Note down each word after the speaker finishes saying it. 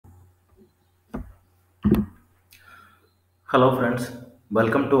Hello friends,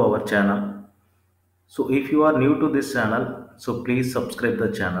 welcome to our channel. So if you are new to this channel, so please subscribe the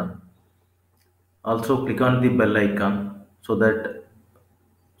channel. Also click on the bell icon so that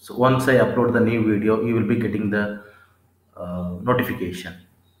once I upload the new video, you will be getting the notification.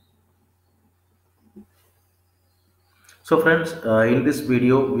 So friends, in this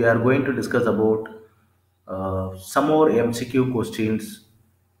video we are going to discuss about some more MCQ questions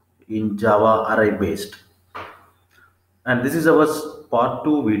in Java array based. And this is our part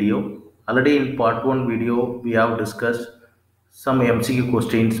 2 video. Already in part 1 video we have discussed some MCQ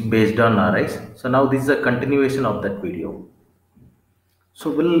questions based on arrays. So now this is a continuation of that video.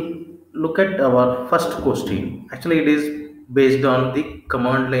 So we'll look at our first question. Actually it is based on the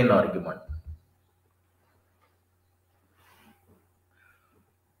command line argument.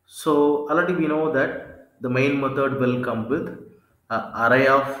 So already we know that the main method will come with an array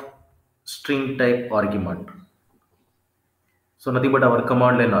of string type argument. So nothing but our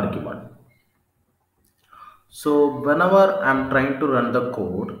command line argument. So whenever I'm trying to run the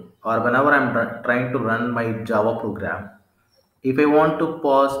code or whenever trying to run my Java program, if I want to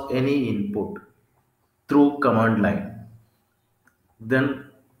pass any input through command line, then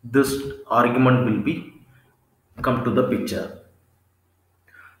this argument will be come to the picture.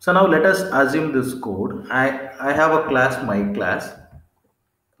 So now let us assume this code. I have a class, my class.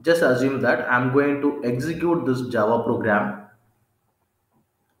 Just assume that I'm going to execute this Java program.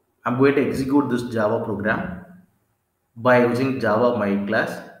 I'm going to execute this Java program by using Java my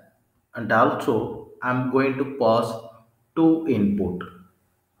class, and also I'm going to pass two input.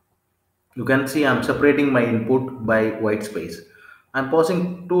 You can see I'm separating my input by white space. I'm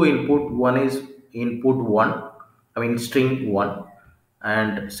passing two input. One is input 1, I mean string 1,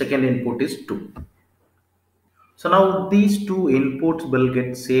 and second input is 2. So now these two inputs will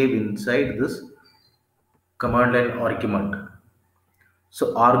get saved inside this command line argument.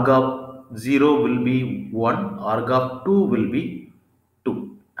 So arg of 0 will be 1, arg of 2 will be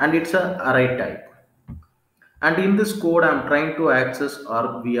 2, and it's a array type. And in this code I'm trying to access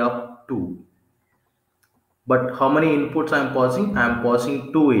argv of 2. But how many inputs I'm passing? I'm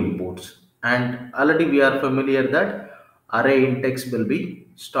passing two inputs. And already we are familiar that array index will be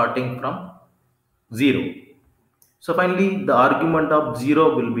starting from 0. So finally the argument of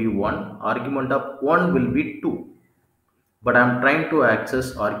 0 will be 1, argument of 1 will be 2. But I'm trying to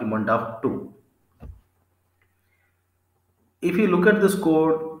access argument of 2. If you look at this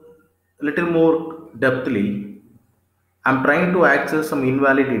code a little more depthly, I'm trying to access some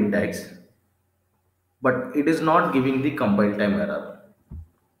invalid index, but it is not giving the compile time error.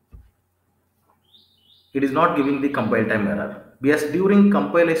 It is not giving the compile time error because during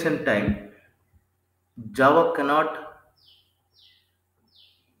compilation time Java cannot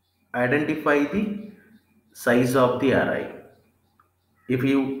identify the size of the array. If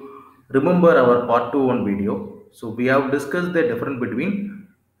you remember our part 2 one video, so we have discussed the difference between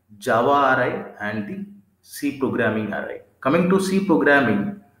Java array and the C programming array. Coming to C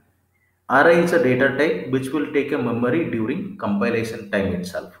programming, array is a data type which will take a memory during compilation time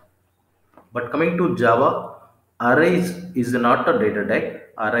itself. But coming to Java, is not a data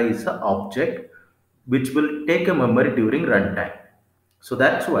type. Array is an object which will take a memory during runtime. So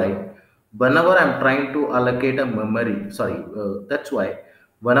that's why whenever I'm trying to allocate a memory, that's why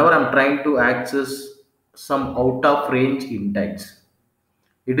whenever I'm trying to access some out of range index,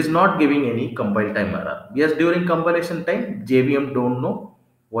 it is not giving any compile time error. Yes, during compilation time JVM don't know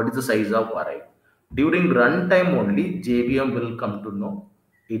what is the size of array. During runtime only JVM will come to know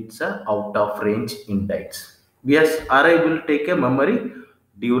it's a out of range index. Yes, array will take a memory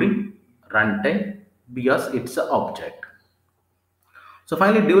during runtime because it's a object. So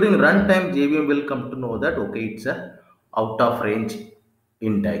finally during runtime JVM will come to know that okay, it's a out of range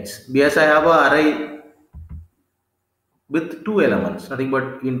index. Because I have a array with two elements, nothing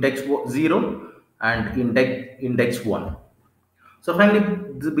but index 0 and index 1. So finally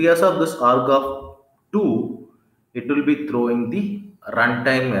because of this arg of 2, it will be throwing the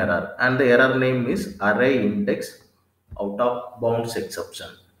runtime error, and the error name is array index out of bounds exception.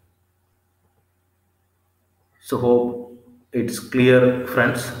 So hope it's clear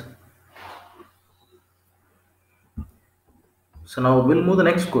friends. So now we'll move the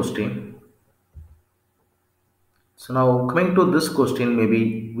next question. So now coming to this question,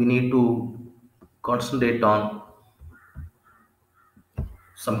 maybe we need to concentrate on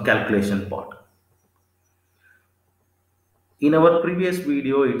some calculation part. In our previous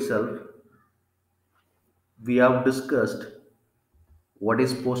video itself, we have discussed what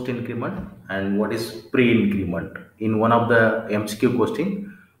is post increment and what is pre increment. In one of the MCQ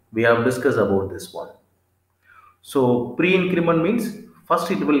question, we have discussed about this one. So pre-increment means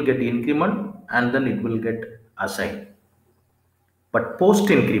first it will get increment and then it will get assigned. But post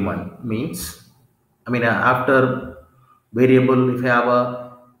increment means, after variable, if I have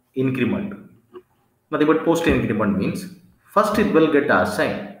a increment, nothing but post increment means first it will get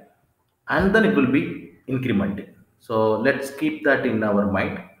assigned and then it will be incrementing. So let's keep that in our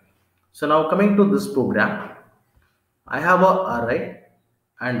mind. So now coming to this program, I have a array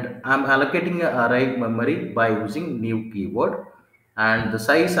and I'm allocating a array memory by using new keyword, and the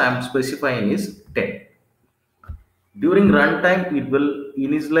size I'm specifying is 10. During runtime, it will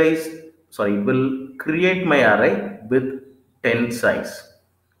create my array with 10 size.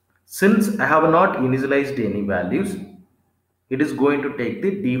 Since I have not initialized any values, it is going to take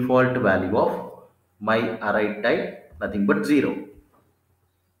the default value of my array type, nothing but 0.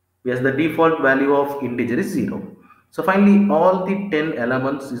 Yes, the default value of integer is 0. So finally, all the 10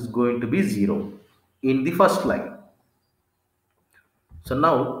 elements is going to be 0 in the first line. So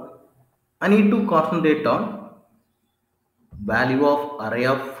now I need to concentrate on value of array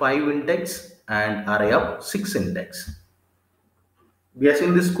of 5 index and array of 6 index. Yes,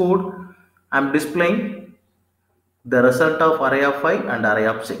 in this code, I am displaying the result of array of 5 and array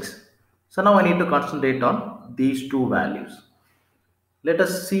of 6. So now I need to concentrate on these two values. Let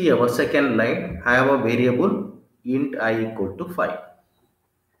us see our second line. I have a variable int I equal to 5.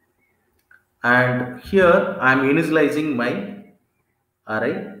 And here I am initializing my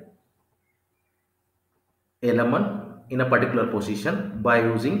array element in a particular position by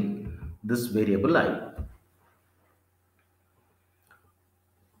using this variable I.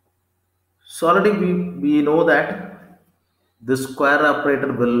 So already we know that the square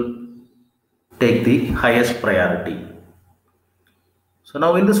operator will take the highest priority. So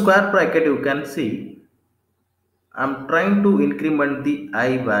now in the square bracket you can see I'm trying to increment the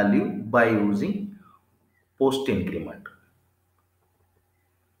I value by using post increment.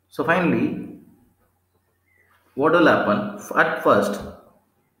 So finally, what will happen? At first,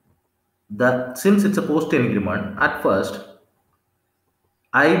 since it's a post increment, at first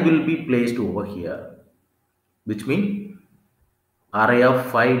I will be placed over here, which means array of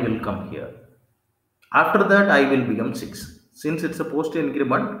 5 will come here. After that, I will become 6. Since it's a post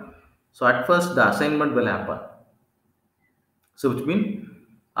increment, so at first the assignment will happen. So which means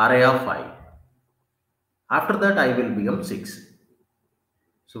array of 5. After that, I will become 6.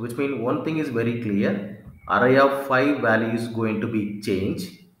 So which means one thing is very clear. Array of 5 value is going to be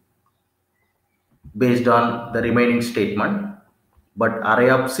changed based on the remaining statement, but array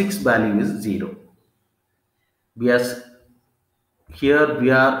of 6 value is 0. Because here we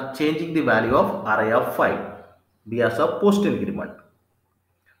are changing the value of array of 5 because of post increment.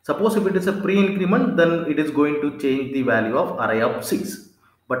 Suppose if it is a pre-increment, then it is going to change the value of array of 6.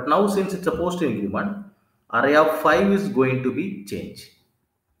 But now since it's a post increment, array of 5 is going to be changed.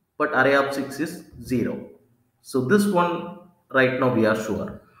 But array of 6 is 0. So this one right now we are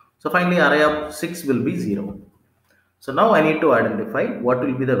sure. So finally array of 6 will be 0. So now I need to identify what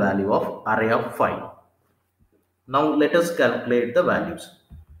will be the value of array of 5. Now let us calculate the values.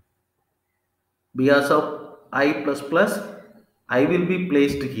 Because of I plus plus, I will be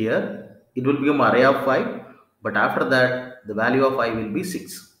placed here. It will become array of 5. But after that, the value of I will be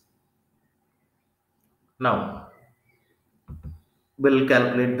 6. Now, we'll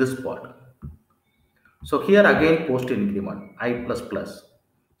calculate this part. So here again post increment, I plus plus.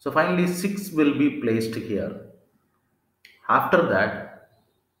 So finally 6 will be placed here. After that,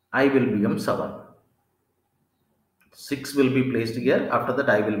 I will become 7. 6 will be placed here. After that,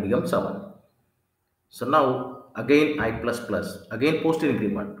 I will become 7. So now again I plus plus, again post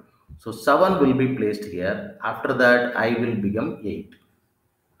increment. So 7 will be placed here. After that, I will become 8.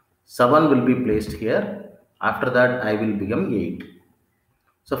 7 will be placed here. After that, I will become 8.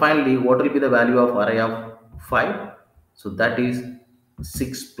 So finally, what will be the value of array of 5? So that is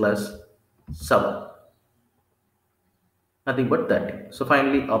 6 plus 7. Nothing but that. So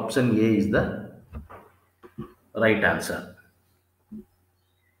finally, option A is the right answer.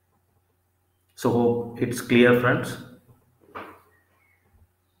 So hope it's clear, friends.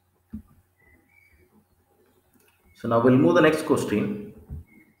 So now we'll move the next question.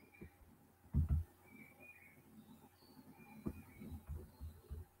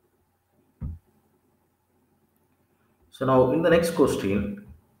 So now in the next question,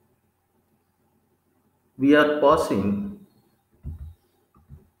 we are passing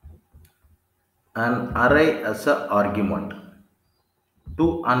an array as an argument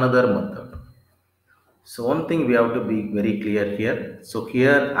to another method. So one thing we have to be very clear here. So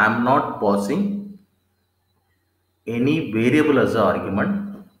here I am not passing any variable as an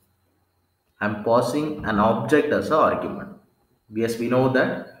argument. I'm passing an object as an argument. Yes, we know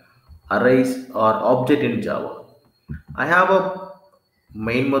that arrays are object in Java. I have a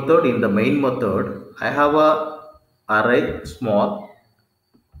main method. In the main method, I have a array small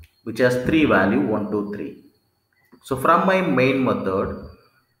which has three value 1, 2, 3. So from my main method,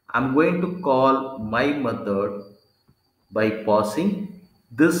 I'm going to call my method by passing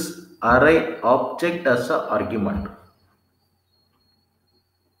this array object as an argument.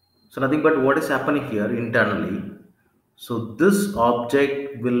 So nothing but what is happening here internally. So this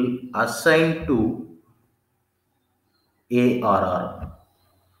object will assign to ARR.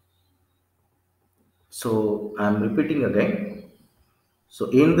 So I'm repeating again. So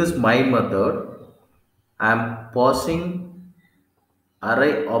in this my method, I'm passing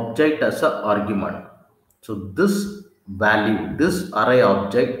array object as an argument. So this value, this array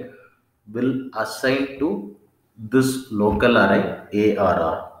object will assign to this local array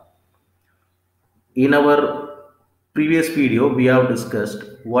ARR. In our previous video, we have discussed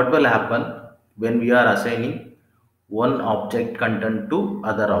what will happen when we are assigning one object content to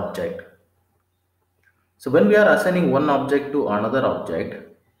other object. So when we are assigning one object to another object,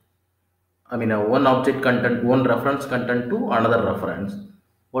 one object content, one reference content to another reference,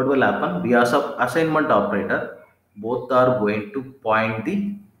 what will happen? Because of assignment operator, both are going to point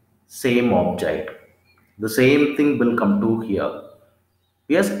the same object. The same thing will come to here.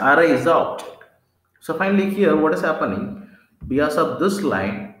 Yes, array is the object. So finally here what is happening? Because of this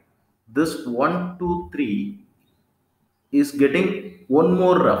line, this 1, 2, 3 is getting one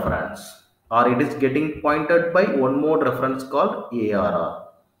more reference, or it is getting pointed by one more reference called ARR.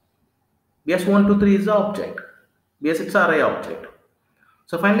 Yes, 1, 2, 3 is the object. Yes, it's array object.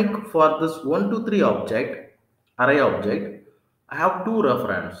 So finally for this 1, 2, 3 object, array object, I have two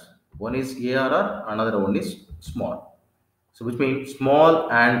reference. One is ARR, another one is small. So which means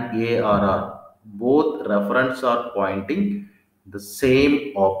small and ARR, both reference are pointing the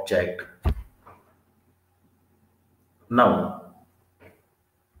same object. Now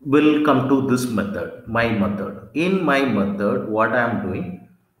we'll come to this method, my method. In my method, what I am doing,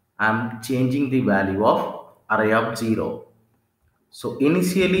 I am changing the value of array of 0. So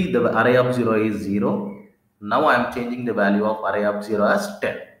initially the array of 0 is 0. Now I am changing the value of array of 0 as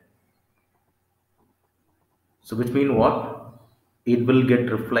 10. So which means what? It will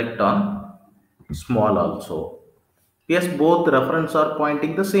get reflect on small also. Yes, both reference are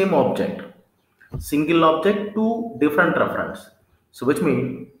pointing the same object. Single object to different reference. So which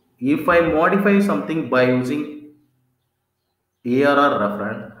means if I modify something by using ARR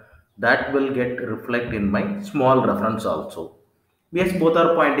reference, that will get reflect in my small reference also. Yes, both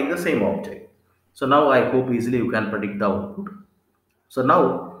are pointing the same object. So now I hope easily you can predict the output. So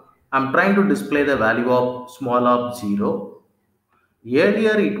now I'm trying to display the value of small of 0.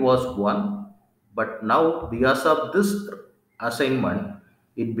 Earlier it was 1, but now because of this assignment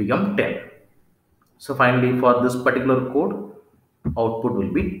it become 10. So finally for this particular code, output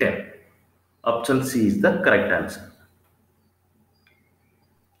will be 10. Option C is the correct answer.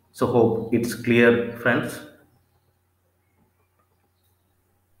 So hope it's clear, friends.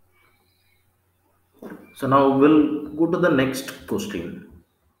 So now we'll go to the next question.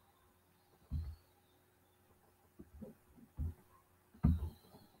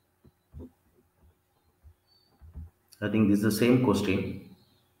 I think this is the same question,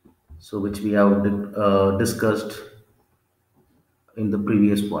 so which we have discussed in the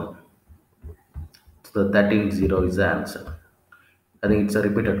previous one. So the 13-0 is the answer. I think it's a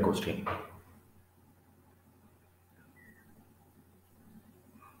repeated question.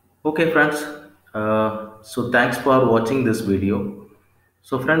 Okay, friends. So thanks for watching this video.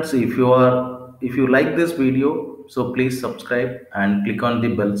 So friends, if you like this video, so please subscribe and click on the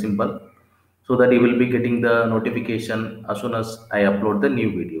bell symbol so that you will be getting the notification as soon as I upload the new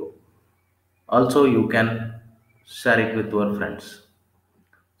video. Also, you can share it with your friends.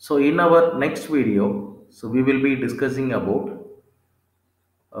 So in our next video, so we will be discussing about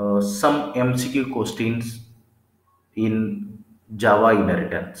some MCQ questions in Java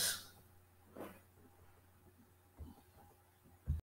inheritance.